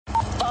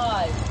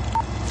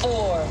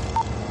4,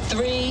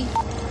 3,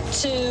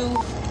 2,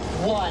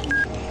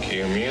 1.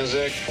 Cue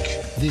music.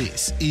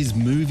 This is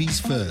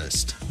Movies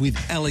First with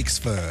Alex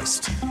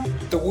First.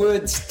 The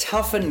words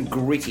tough and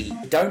gritty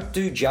don't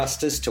do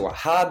justice to a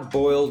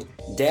hard-boiled,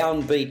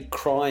 downbeat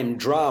crime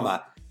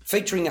drama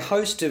featuring a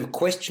host of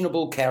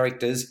questionable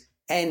characters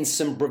and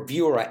some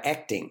bravura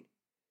acting.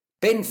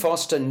 Ben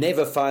Foster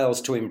never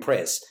fails to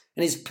impress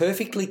and is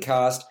perfectly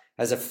cast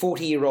as a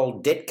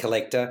 40-year-old debt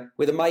collector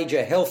with a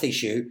major health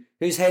issue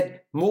who's had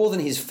more than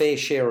his fair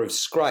share of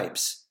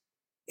scrapes.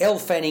 Elle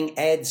Fanning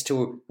adds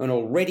to an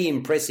already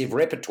impressive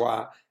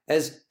repertoire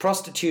as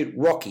prostitute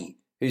Rocky,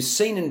 who's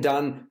seen and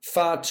done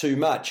far too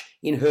much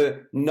in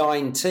her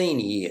 19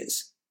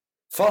 years.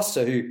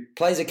 Foster, who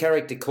plays a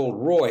character called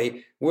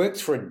Roy, works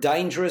for a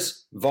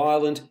dangerous,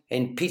 violent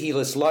and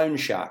pitiless loan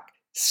shark,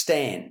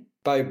 Stan,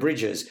 Beau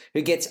Bridges,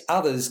 who gets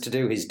others to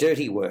do his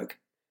dirty work.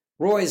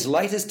 Roy's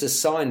latest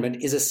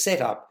assignment is a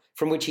setup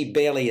from which he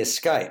barely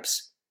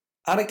escapes.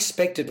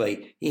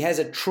 Unexpectedly, he has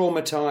a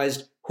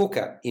traumatised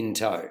hooker in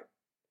tow.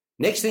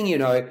 Next thing you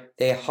know,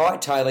 they're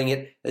hightailing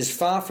it as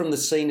far from the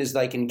scene as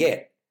they can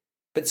get.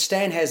 But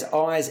Stan has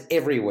eyes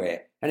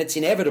everywhere, and it's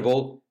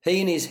inevitable he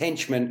and his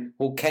henchmen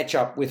will catch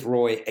up with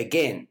Roy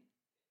again.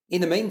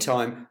 In the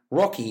meantime,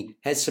 Rocky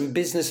has some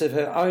business of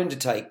her own to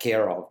take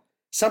care of,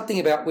 something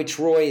about which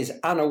Roy is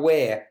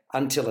unaware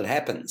until it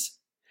happens.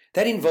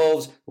 That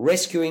involves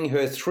rescuing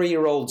her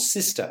 3-year-old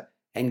sister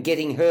and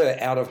getting her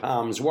out of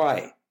harm's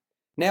way.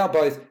 Now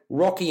both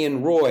Rocky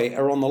and Roy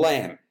are on the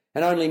lam,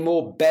 and only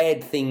more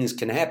bad things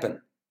can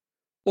happen.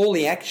 All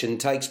the action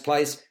takes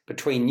place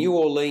between New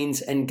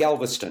Orleans and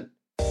Galveston.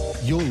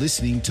 You're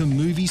listening to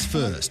Movies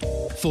First.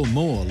 For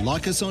more,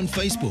 like us on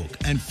Facebook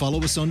and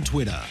follow us on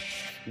Twitter.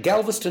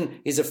 Galveston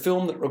is a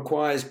film that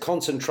requires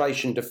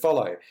concentration to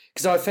follow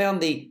because I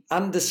found the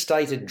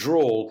understated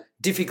drawl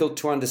difficult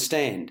to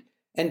understand,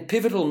 and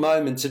pivotal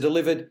moments are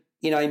delivered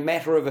in a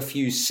matter of a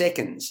few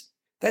seconds.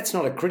 That's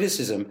not a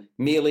criticism,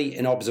 merely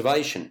an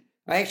observation.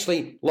 I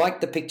actually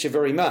like the picture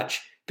very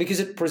much because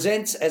it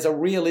presents as a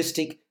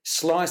realistic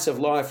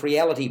slice-of-life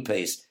reality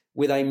piece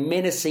with a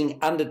menacing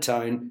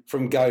undertone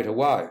from go to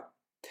woe.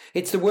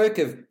 It's the work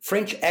of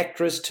French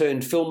actress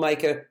turned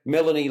filmmaker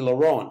Melanie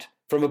Laurent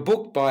from a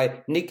book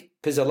by Nick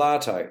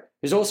Pizzolatto,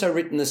 who's also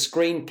written the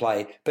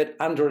screenplay but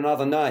under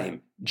another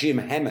name, Jim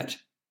Hammett.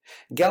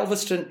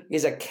 Galveston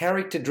is a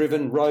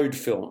character-driven road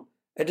film,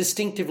 a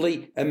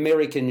distinctively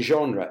American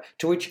genre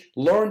to which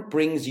Laurent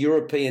brings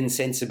European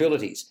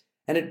sensibilities,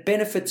 and it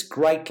benefits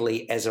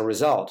greatly as a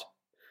result.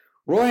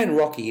 Roy and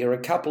Rocky are a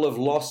couple of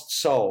lost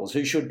souls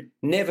who should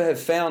never have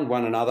found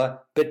one another,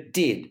 but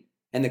did,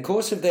 and the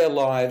course of their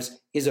lives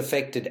is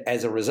affected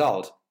as a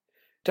result.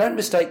 Don't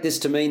mistake this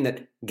to mean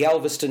that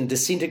Galveston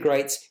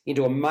disintegrates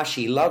into a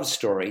mushy love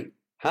story.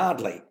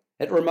 Hardly.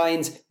 It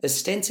remains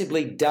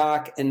ostensibly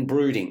dark and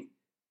brooding.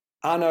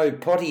 Arnaud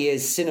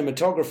Potier's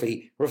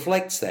cinematography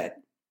reflects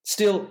that.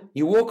 Still,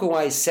 you walk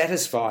away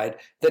satisfied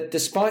that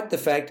despite the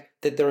fact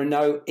that there are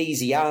no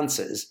easy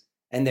answers,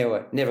 and there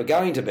were never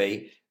going to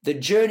be, the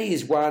journey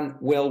is one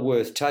well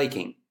worth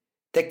taking.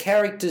 The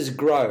characters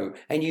grow,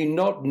 and you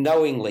nod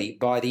knowingly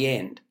by the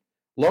end.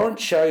 Laurent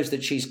shows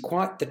that she's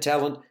quite the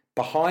talent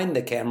behind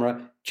the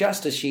camera,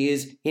 just as she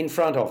is in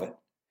front of it.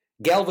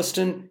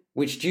 Galveston,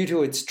 which due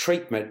to its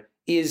treatment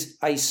is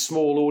a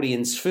small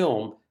audience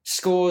film,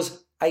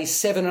 scores a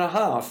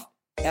 7.5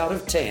 out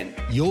of 10.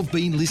 You've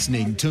been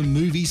listening to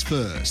Movies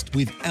First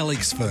with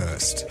Alex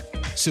First.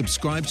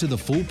 Subscribe to the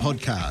full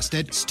podcast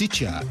at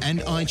Stitcher and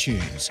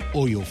iTunes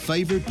or your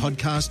favourite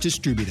podcast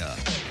distributor.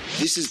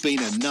 This has been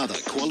another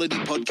quality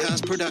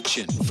podcast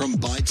production from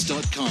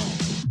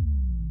Bytes.com.